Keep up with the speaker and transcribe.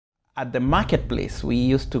At the marketplace, we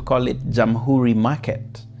used to call it Jamhuri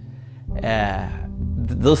Market.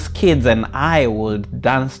 Those kids and I would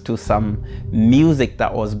dance to some music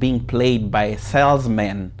that was being played by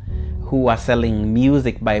salesmen who were selling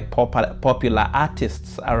music by popular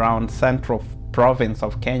artists around central province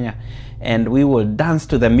of Kenya. And we would dance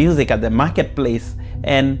to the music at the marketplace,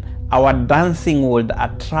 and our dancing would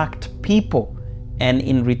attract people. And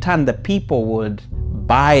in return, the people would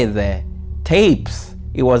buy the tapes.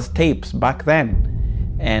 It was tapes back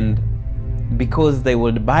then. And because they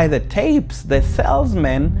would buy the tapes, the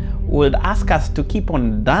salesmen would ask us to keep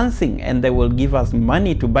on dancing, and they will give us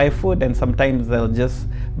money to buy food, and sometimes they'll just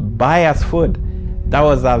buy us food. That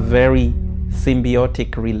was a very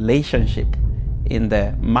symbiotic relationship in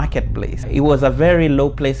the marketplace. It was a very low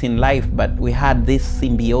place in life, but we had this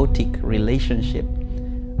symbiotic relationship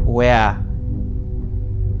where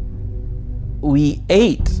we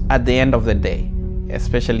ate at the end of the day.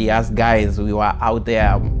 Especially as guys, we were out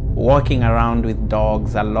there walking around with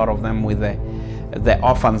dogs, a lot of them with the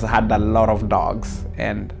orphans had a lot of dogs,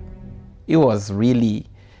 and it was really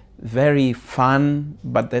very fun,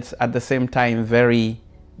 but that's at the same time very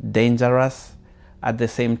dangerous, at the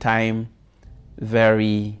same time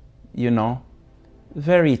very,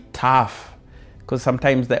 very tough, because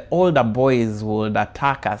sometimes the older boys would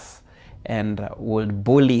attack us and would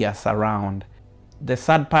bully us around. The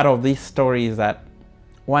sad part of this story is that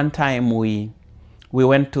one time we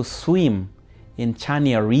went to swim in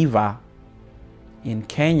Chania River in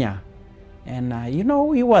Kenya, and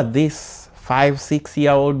we were these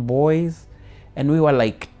 5-6-year-old boys, and we were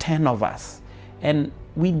like 10 of us, and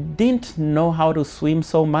we didn't know how to swim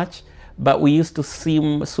so much, but we used to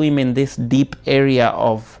swim in this deep area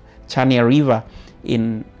of Chania River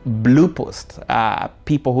in Blue Post.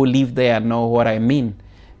 People who live there know what I mean.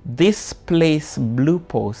 This place, Blue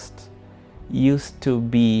Post, used to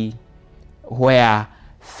be where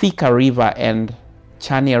Thika River and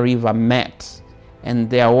Chania River met, and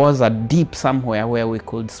there was a deep somewhere where we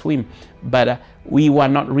could swim, but we were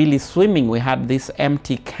not really swimming. We had these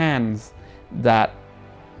empty cans that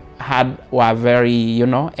were very,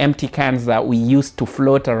 empty cans that we used to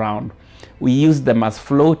float around. We used them as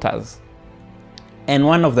floaters, and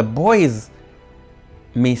one of the boys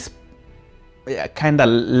kind of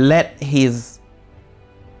let his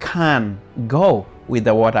can go with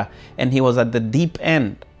the water, and he was at the deep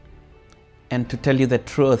end. And to tell you the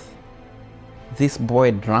truth, this boy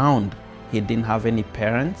drowned. He didn't have any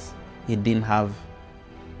parents, he didn't have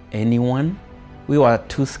anyone. We were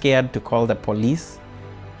too scared to call the police.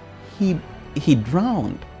 He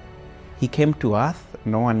drowned. He came to earth,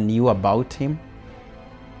 no one knew about him,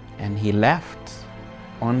 and he left.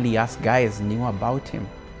 Only us guys knew about him.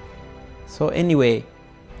 So anyway,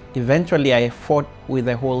 eventually I fought with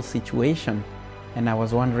the whole situation, and I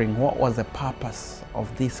was wondering what was the purpose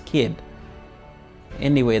of this kid.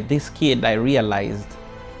 Anyway, this kid, I realized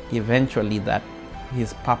eventually that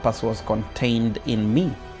his purpose was contained in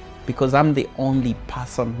me, because I'm the only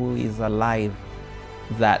person who is alive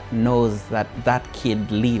that knows that that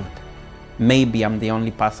kid lived. Maybe I'm the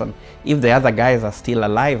only person. If the other guys are still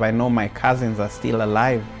alive, I know my cousins are still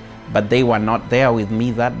alive, but they were not there with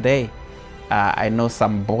me that day. I know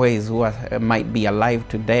some boys who might be alive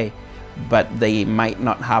today, but they might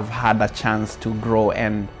not have had a chance to grow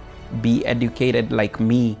and be educated like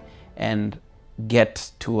me and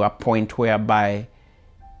get to a point whereby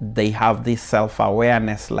they have this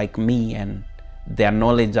self-awareness like me, and they're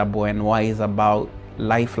knowledgeable and wise about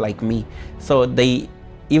life like me. So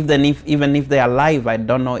even if they're alive, I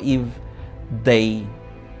don't know if they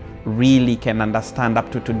really can understand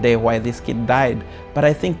up to today why this kid died. But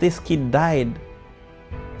I think this kid died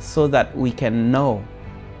so that we can know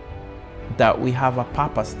that we have a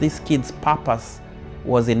purpose. This kid's purpose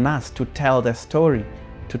was in us to tell the story,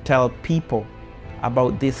 to tell people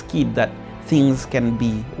about this kid, that things can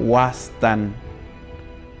be worse than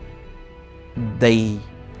they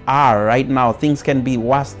are right now. Things can be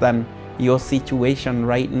worse than your situation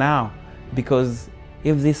right now, because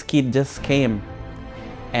if this kid just came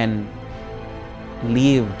and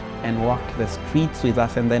lived and walked the streets with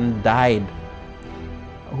us and then died,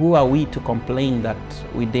 who are we to complain that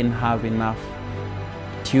we didn't have enough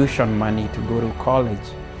tuition money to go to college?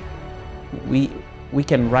 We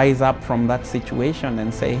can rise up from that situation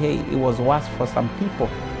and say, hey, it was worse for some people.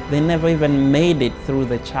 They never even made it through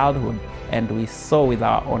the childhood, and we saw with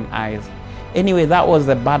our own eyes. Anyway, that was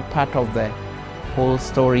the bad part of the whole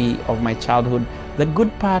story of my childhood. The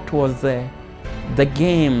good part was the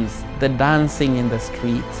games, the dancing in the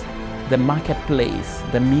streets, the marketplace,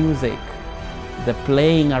 the music, the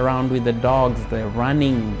playing around with the dogs, the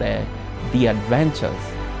running, the adventures.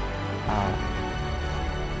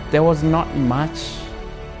 There was not much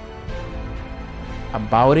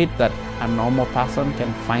about it that a normal person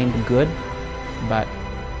can find good, but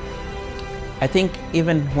I think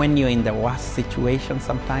even when you're in the worst situation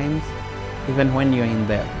sometimes, even when you're in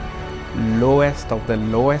the lowest of the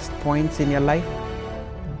lowest points in your life,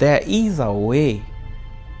 there is a way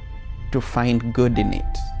to find good in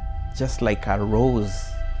it. Just like a rose,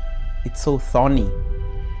 it's so thorny,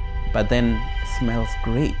 but then smells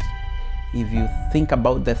great. If you think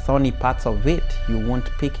about the thorny parts of it, you won't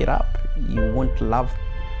pick it up. You won't love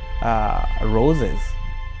roses.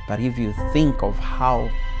 But if you think of how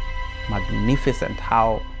magnificent,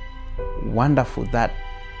 how wonderful that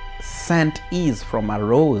scent is from a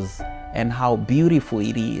rose and how beautiful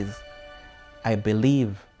it is, I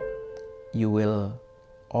believe you will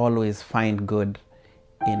always find good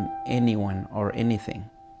in anyone or anything.